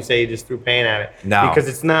skill when you say he just threw paint at it. No. Because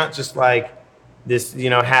it's not just like this,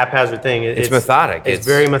 haphazard thing. It's methodic. It's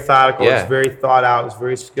very methodical. Yeah. It's very thought out. It's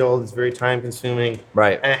very skilled. It's very time consuming.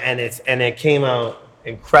 Right. And it came out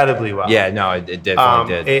incredibly well. Yeah, no, it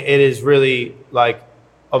definitely did. It is really like,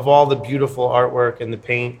 of all the beautiful artwork and the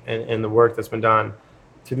paint and the work that's been done,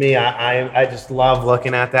 to me, I just love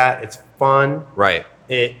looking at that. It's fun. Right.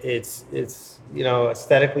 It's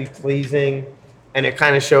aesthetically pleasing, and it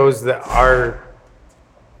kind of shows that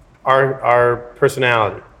our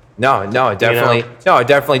personality. No, it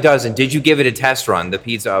definitely does. And did you give it a test run, the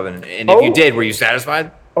pizza oven? And if you did, were you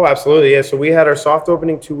satisfied? Oh, absolutely. Yeah. So we had our soft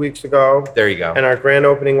opening 2 weeks ago. There you go. And our grand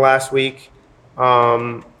opening last week.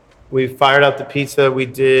 We fired up the pizza.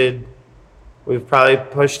 We've probably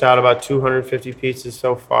pushed out about 250 pizzas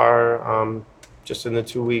so far, just in the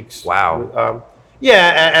 2 weeks. Wow.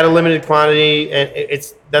 At a limited quantity,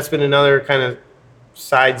 and that's been another kind of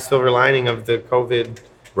side silver lining of the COVID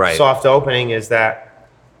soft opening, is that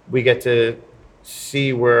we get to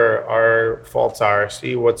see where our faults are,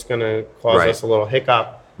 see what's going to cause us a little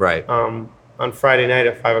hiccup. Right. On Friday night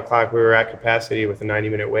at 5 o'clock, we were at capacity with a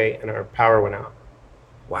 90-minute wait, and our power went out.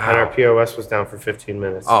 Wow. And our POS was down for 15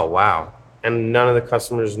 minutes. Oh, wow. And none of the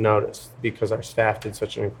customers noticed because our staff did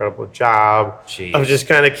such an incredible job of just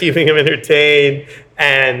kind of keeping them entertained.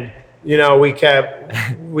 And, we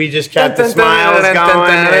just kept the smiles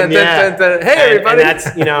going. And hey, everybody. And that's,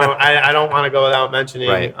 I don't want to go without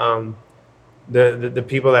mentioning the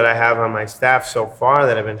people that I have on my staff so far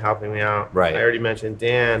that have been helping me out. Right. I already mentioned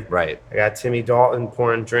Dan. Right. I got Timmy Dalton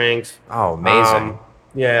pouring drinks. Oh, amazing.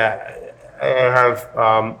 I have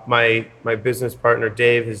my business partner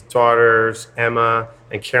Dave, his daughters Emma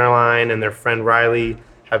and Caroline, and their friend Riley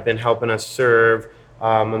have been helping us serve.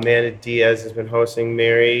 Amanda Diaz has been hosting.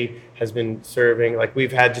 Mary has been serving. Like,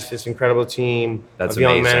 we've had just this incredible team of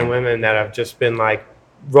young men and women that have just been like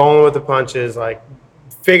rolling with the punches, like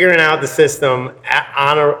figuring out the system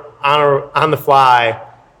on the fly.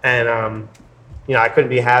 And I couldn't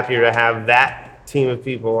be happier to have that team of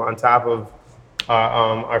people on top of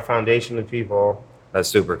our foundation of people. That's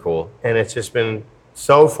super cool. And it's just been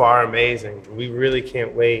so far amazing. We really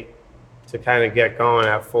can't wait to kind of get going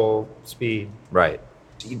at full speed. Right.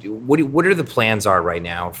 What are the plans are right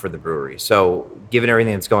now for the brewery? So given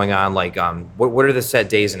everything that's going on, like what are the set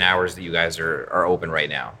days and hours that you guys are open right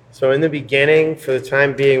now? So in the beginning, for the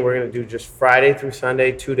time being, we're going to do just Friday through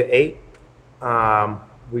Sunday, 2 to 8.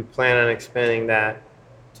 We plan on expanding that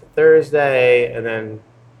to Thursday and then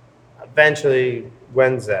eventually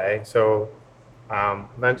Wednesday. So, and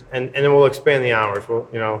then we'll expand the hours. We'll,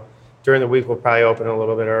 during the week, we'll probably open a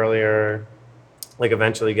little bit earlier, like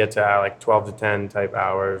eventually get to like 12 to 10 type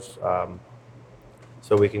hours.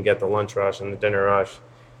 So we can get the lunch rush and the dinner rush.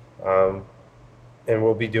 And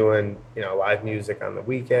we'll be doing, live music on the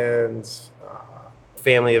weekends,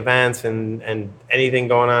 family events and anything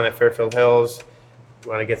going on at Fairfield Hills. We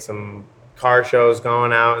want to get some car shows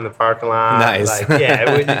going out in the parking lot. Nice.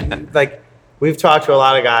 We've talked to a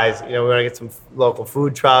lot of guys. We want to get some local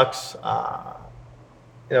food trucks.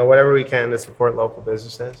 Whatever we can to support local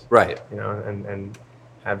businesses. Right. And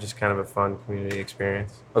have just kind of a fun community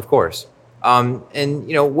experience. Of course. And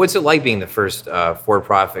what's it like being the first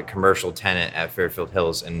for-profit commercial tenant at Fairfield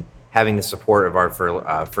Hills and having the support of our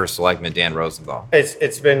first selectman, Dan Rosenthal?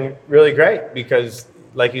 It's been really great because,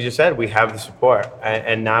 like you just said, we have the support,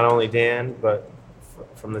 and not only Dan, but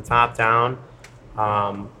from the top down.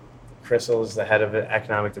 Crystal is the head of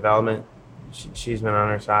economic development. She's been on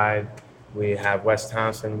our side. We have Wes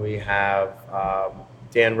Thompson. We have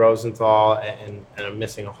Dan Rosenthal, and I'm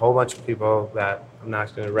missing a whole bunch of people that I'm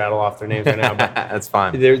not going to rattle off their names right now. But That's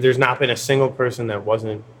fine. there's not been a single person that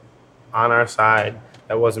wasn't on our side,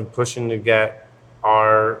 that wasn't pushing to get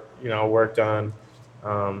our work done,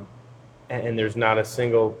 and there's not a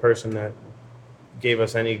single person that gave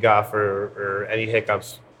us any guff or any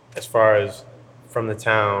hiccups as far as from the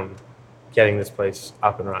town getting this place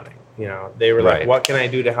up and running. They were like, Right. "What can I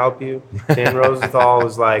do to help you?" Dan Rosenthal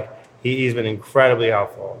was like, he's been incredibly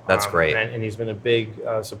helpful. That's great. And he's been a big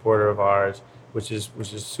supporter of ours, which is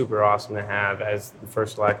super awesome to have as the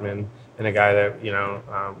first selectman, and a guy that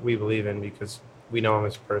we believe in because we know him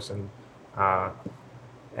as a person,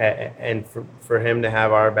 and for him to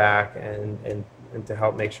have our back and to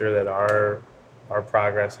help make sure that our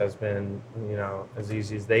progress has been as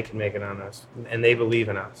easy as they can make it on us, and they believe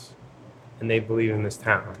in us, and they believe in this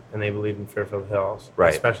town, and they believe in Fairfield Hills,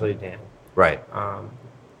 Right. especially Dan. Right.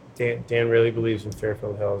 Dan really believes in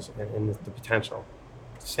Fairfield Hills and the potential,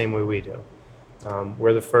 the same way we do.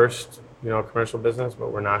 We're the first, commercial business,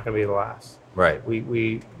 but we're not going to be the last. Right.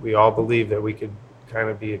 We all believe that we could kind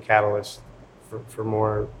of be a catalyst for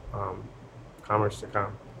more commerce to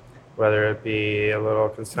come, whether it be a little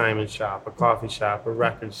consignment shop, a coffee shop, a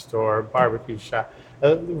record store, a barbecue shop.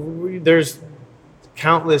 There's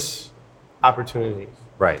countless opportunities.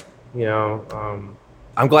 Right. Um,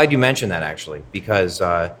 I'm glad you mentioned that, actually, because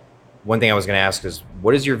one thing I was going to ask is,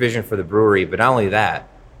 what is your vision for the brewery? But not only that,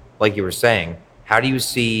 like you were saying, how do you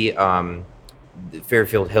see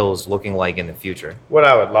Fairfield Hills looking like in the future? What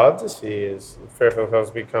I would love to see is Fairfield Hills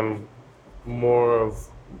become more of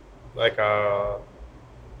like a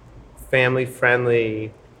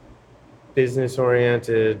family-friendly,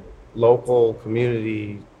 business-oriented, local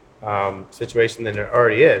community situation than it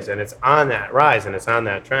already is, and it's on that rise and it's on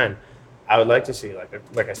that trend. I would like to see,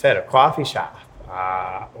 like I said, a coffee shop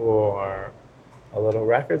or a little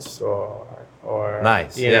record store, or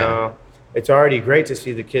Nice, you yeah. know, it's already great to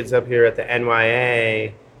see the kids up here at the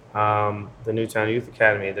NYA, the Newtown Youth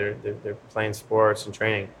Academy. They're playing sports and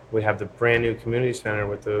training. We have the brand new community center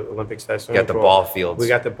with the Olympic-sized swimming Got the pool. ball fields. We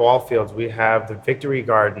got the ball fields. We have the Victory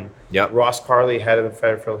Garden. Yep. Ross Carley, head of the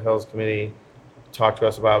Fairfield Hills Committee, talked to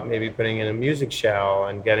us about maybe putting in a music shell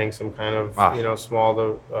and getting some kind of small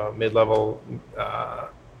to mid-level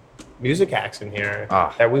music acts in here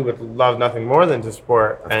that we would love nothing more than to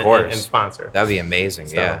support and sponsor. That'd be amazing.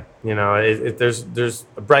 So, yeah. There's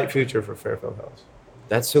a bright future for Fairfield Hills.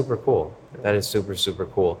 That's super cool. That is super, super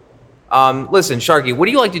cool. Listen, Sharky, what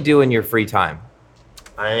do you like to do in your free time?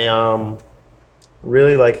 I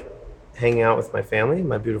really like hanging out with my family,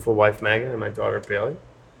 my beautiful wife Megan and my daughter Bailey.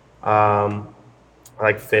 I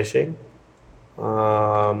like fishing.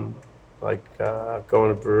 Like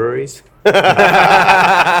going to breweries. Nice.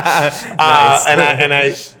 I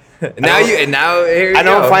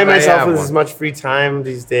don't find myself with as much free time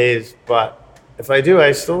these days, but if I do,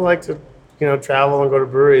 I still like to, travel and go to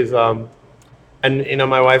breweries. And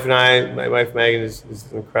my wife Megan is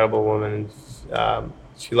an incredible woman, and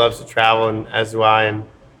she loves to travel, and as do I. And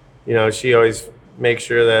she always makes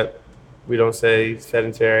sure that we don't stay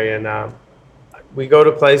sedentary, and we go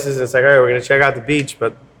to places. And it's like, all right, we're gonna check out the beach,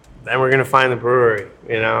 but then we're gonna find the brewery,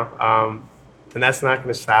 and that's not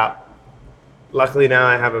gonna stop. Luckily now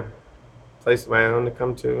I have a place of my own to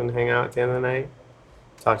come to and hang out at the end of the night,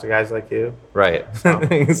 talk to guys like you. Right.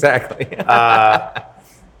 Exactly.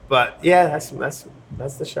 But yeah, that's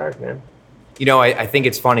the Shark, man. I think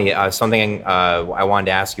it's funny. Something I wanted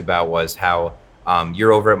to ask you about was how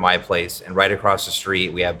you're over at my place, and right across the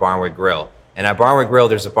street we have Barnwood Grill. And at Barnwood Grill,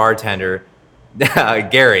 there's a bartender,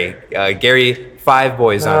 Gary 5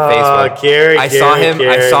 Boys on Facebook. Gary, I saw him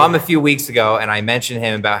Gary. a few weeks ago, and I mentioned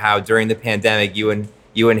him about how during the pandemic you and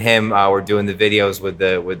him were doing the videos with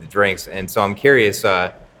the drinks. And so I'm curious,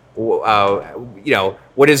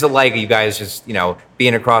 what is it like? Are you guys just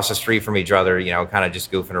being across the street from each other, kind of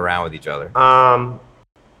just goofing around with each other?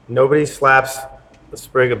 Nobody slaps a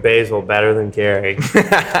sprig of basil better than Gary.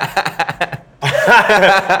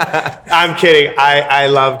 I'm kidding. I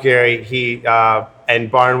love Gary. He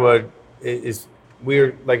and Barnwood is,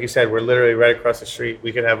 we're, like you said, we're literally right across the street.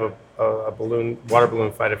 We could have a water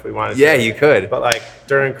balloon fight if we wanted to. Yeah, you could. But like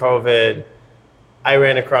during COVID, I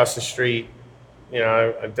ran across the street.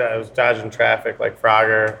 I was dodging traffic like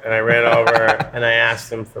Frogger, and I ran over and I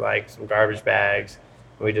asked him for like some garbage bags,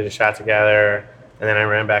 and we did a shot together. And then I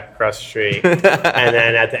ran back across the street. And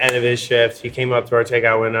then at the end of his shift, he came up to our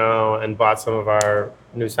takeout window and bought some of our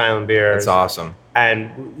New Silent beers. That's awesome.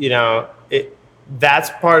 And, that's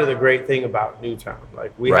part of the great thing about Newtown.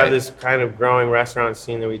 Like we have this kind of growing restaurant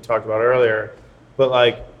scene that we talked about earlier, but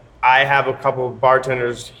like I have a couple of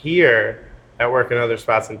bartenders here that work in other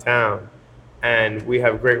spots in town, and we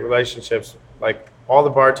have great relationships. Like all the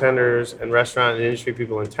bartenders and restaurant and industry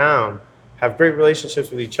people in town have great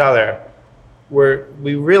relationships with each other, where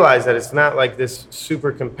we realize that it's not like this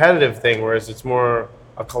super competitive thing, whereas it's more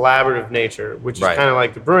a collaborative nature, which is kind of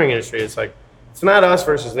like the brewing industry. It's like, it's not us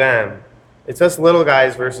versus them. It's us little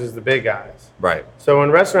guys versus the big guys. Right. So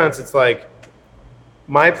in restaurants, it's like,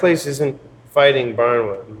 my place isn't fighting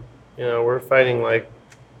Barnwood. You know, we're fighting like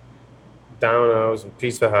Domino's and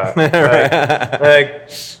Pizza Hut.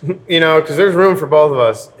 You know, because there's room for both of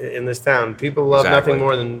us in this town. People love nothing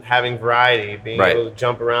more than having variety, being able to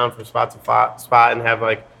jump around from spot to spot and have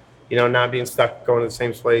like, you know, not being stuck going to the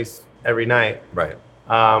same place every night. Right.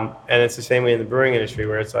 And it's the same way in the brewing industry,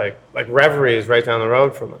 where it's like Reverie is right down the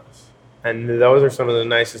road from us. And those are some of the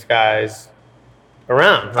nicest guys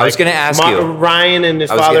around. I was going to ask you. Ryan and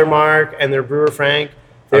his father, Mark, and their brewer, Frank.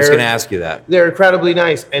 I was going to ask you that. They're incredibly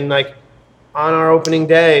nice. And like on our opening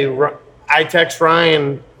day, I text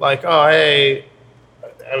Ryan like, oh, hey,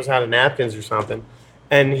 I was out of napkins or something.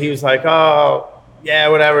 And he was like, oh, yeah,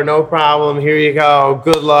 whatever, no problem. Here you go.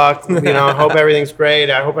 Good luck. You know, hope everything's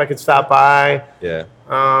great. I hope I could stop by. Yeah.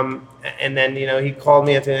 And then, you know, he called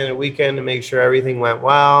me at the end of the weekend to make sure everything went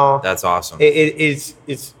well. That's awesome. It's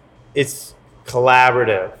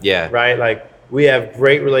collaborative. Yeah. Right? Like, we have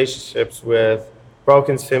great relationships with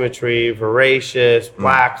Broken Symmetry, Voracious,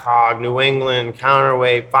 Black Hog, New England,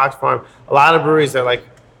 Counterweight, Fox Farm. A lot of breweries that, like,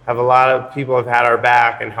 have a lot of people have had our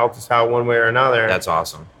back and helped us out one way or another. That's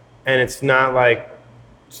awesome. And it's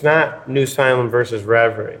not New Salem versus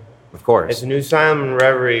Reverie. Of course. It's New Salem and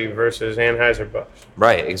Reverie versus Anheuser-Busch.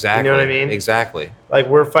 Right, exactly. You know what I mean? Exactly. Like,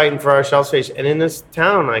 we're fighting for our shelf space. And in this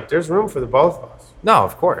town, like, there's room for the both of us. No,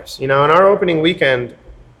 of course. You know, in our opening weekend,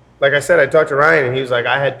 like I said, I talked to Ryan, and he was like,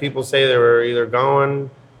 I had people say they were either going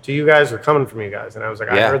to you guys or coming from you guys. And I was like,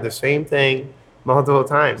 I heard the same thing multiple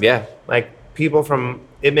times. Yeah. Like, people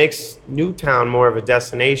it makes Newtown more of a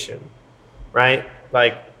destination, right?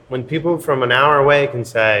 Like, when people from an hour away can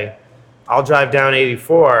say, I'll drive down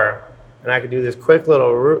 84 and I could do this quick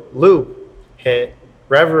little loop, hit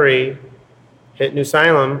Reverie, hit New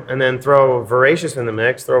Salem, and then throw Voracious in the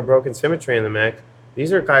mix, throw Broken Symmetry in the mix.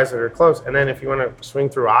 These are guys that are close. And then if you want to swing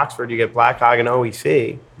through Oxford, you get Black Hog and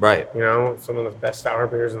OEC. Right. You know, some of the best sour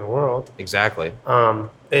beers in the world. Exactly.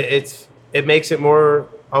 It makes it more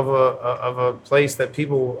of a place that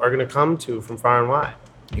people are going to come to from far and wide.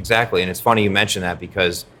 Exactly. And it's funny you mention that,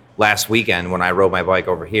 because last weekend when I rode my bike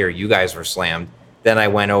over here, you guys were slammed. Then I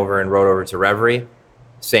went over and rode over to Reverie.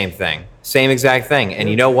 Same thing. Same exact thing. And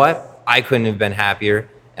you know what? I couldn't have been happier,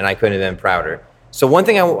 and I couldn't have been prouder. So one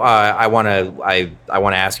thing I want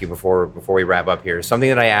to ask you before we wrap up here is something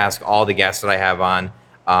that I ask all the guests that I have on,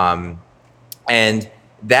 and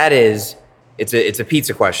that is, it's a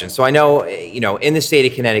pizza question. So I know, you know, in the state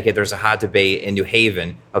of Connecticut, there's a hot debate in New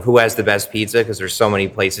Haven of who has the best pizza, because there's so many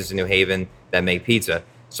places in New Haven that make pizza.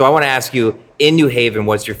 So I want to ask you, in New Haven,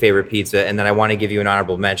 what's your favorite pizza? And then I want to give you an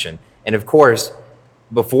honorable mention. And of course,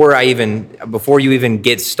 before you even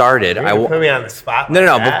get started, put me on the spot.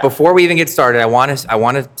 No. But before we even get started, I want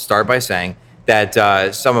to start by saying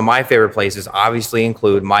that some of my favorite places obviously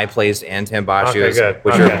include my place and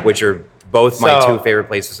Tambasciu's, which are both my two favorite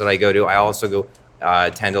places that I go to. I also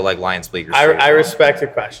tend to like Lion Speakers. I respect the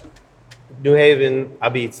question. New Haven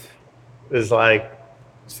Abitz is like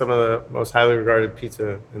some of the most highly regarded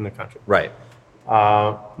pizza in the country. Right.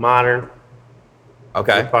 Modern.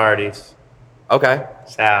 Okay. Parties. Okay.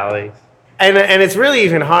 Sally's. And it's really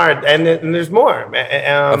even hard. And there's more.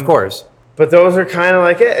 Of course. But those are kind of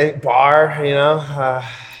like it. Bar, you know.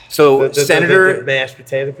 The mashed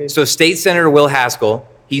potato pizza. So State Senator Will Haskell,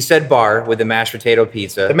 he said bar with the mashed potato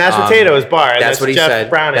pizza. The mashed potato is bar. That's what he Jeff said.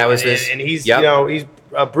 Browning, that was and he's you know, he's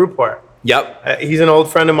a Brewport. Yep. He's an old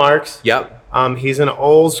friend of Mark's. Yep. He's an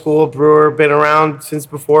old school brewer, been around since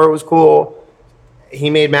before it was cool. He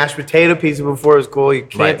made mashed potato pizza before it was cool. You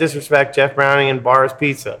can't disrespect Jeff Browning and Bar's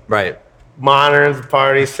Pizza. Right. Moderns,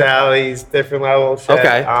 parties, Sally's, different level of shit.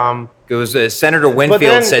 Okay. It was Senator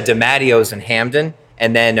Winfield said DiMattio's and Hamden,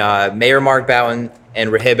 and then Mayor Mark Boughton and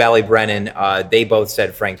Rahib Ali Brennan, they both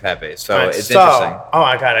said Frank Pepe's. So it's interesting. Oh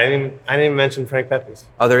my God, I didn't even mention Frank Pepe's.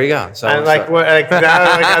 Oh, there you go. So I'm like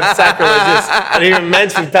I'm sacrilegious. I didn't even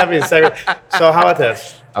mention Pepe's. So how about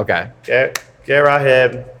this? Okay. Get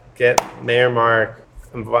Rahib, get Mayor Mark.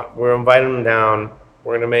 We're inviting them down.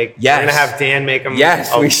 We're gonna make. Yes. We're gonna have Dan make them.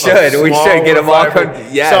 Yes, we should. We should get them all.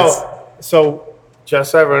 Yes. So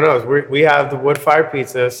just so everyone knows, we have the wood fire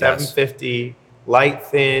pizza, $7.50 light,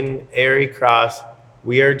 thin, airy crust.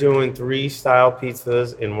 We are doing 3 style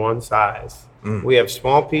pizzas in one size. We have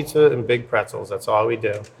small pizza and big pretzels. That's all we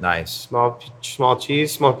do. Nice. Small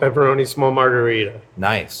cheese, small pepperoni, small margarita.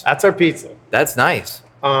 Nice. That's our pizza. That's nice.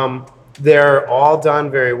 They're all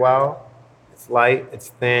done very well. It's light, it's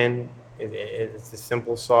thin, it's a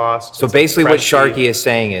simple sauce. So basically what Sharky is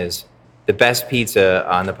saying is the best pizza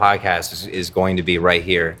on the podcast is going to be right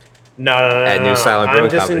here. No, at New Silent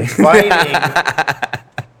Brewing Company. I'm just inviting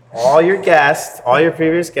all your guests, all your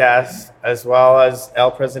previous guests, as well as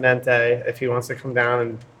El Presidente, if he wants to come down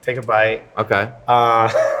and take a bite. Okay.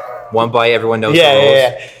 One bite, everyone knows the rules.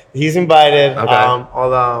 Yeah. He's invited. Okay.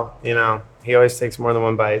 Although, he always takes more than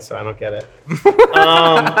one bite, so I don't get it.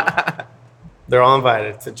 They're all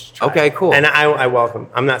invited to try. Okay, cool. And I welcome.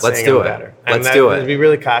 I'm not saying I'm better. Let's do it. It'd be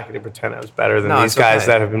really cocky to pretend I was better than these guys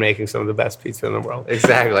that have been making some of the best pizza in the world.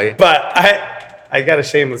 Exactly. But I got to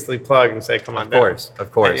shamelessly plug and say, come on down.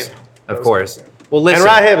 Of course. Well, listen. And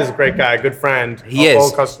Rahib is a great guy, good friend. He is.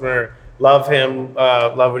 Old customer. Love him.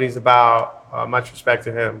 Love what he's about. Much respect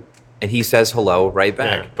to him. And he says hello right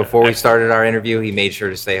back. Before we started our interview, he made sure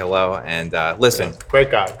to say hello. And listen. Great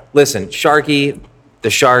guy. Listen, Sharky, the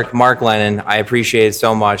Shark, Mark Lennon, I appreciate it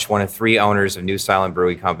so much. One of 3 owners of New Silent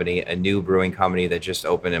Brewing Company, a new brewing company that just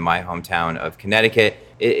opened in my hometown of Connecticut.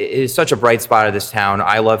 It is such a bright spot of this town.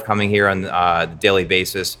 I love coming here on the daily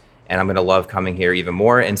basis, and I'm going to love coming here even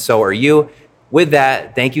more. And so are you. With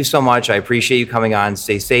that, thank you so much. I appreciate you coming on.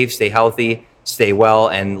 Stay safe, stay healthy, stay well.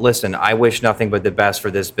 And listen, I wish nothing but the best for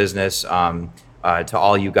this business to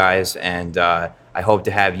all you guys. And I hope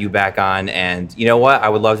to have you back on. And you know what? I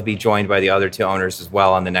would love to be joined by the other 2 owners as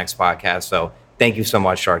well on the next podcast. So thank you so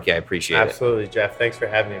much, Sharky. I appreciate it. Absolutely, Jeff. Thanks for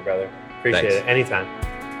having me, brother. Appreciate it. Anytime.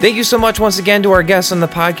 Thank you so much once again to our guests on the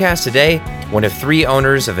podcast today, one of 3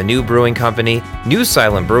 owners of a new brewing company, New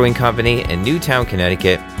Silent Brewing Company in Newtown,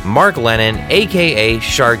 Connecticut, Mark Lennon, a.k.a.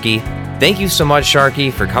 Sharky. Thank you so much,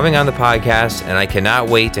 Sharky, for coming on the podcast, and I cannot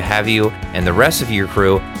wait to have you and the rest of your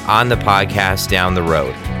crew on the podcast down the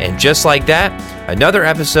road. And just like that, another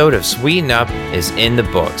episode of Sweeten Up is in the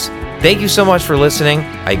books. Thank you so much for listening.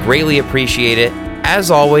 I greatly appreciate it. As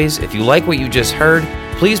always, if you like what you just heard,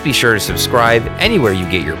 please be sure to subscribe anywhere you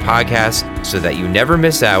get your podcasts so that you never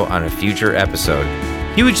miss out on a future episode.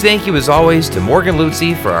 Huge thank you as always to Morgan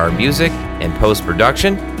Luzzi for our music and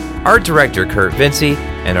post-production, art director Kurt Vinci,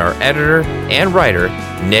 and our editor and writer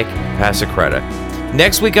Nick Pasacreta.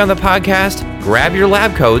 Next week on the podcast, grab your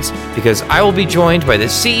lab coats because I will be joined by the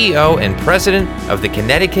CEO and president of the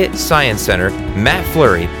Connecticut Science Center, Matt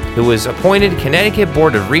Fleury, who was appointed Connecticut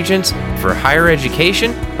Board of Regents for Higher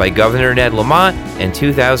Education by Governor Ned Lamont in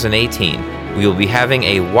 2018. We will be having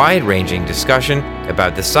a wide-ranging discussion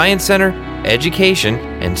about the Science Center, education,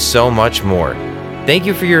 and so much more. Thank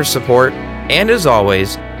you for your support, and as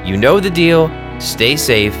always, you know the deal. Stay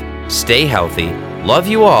safe, stay healthy. Love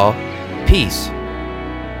you all. Peace.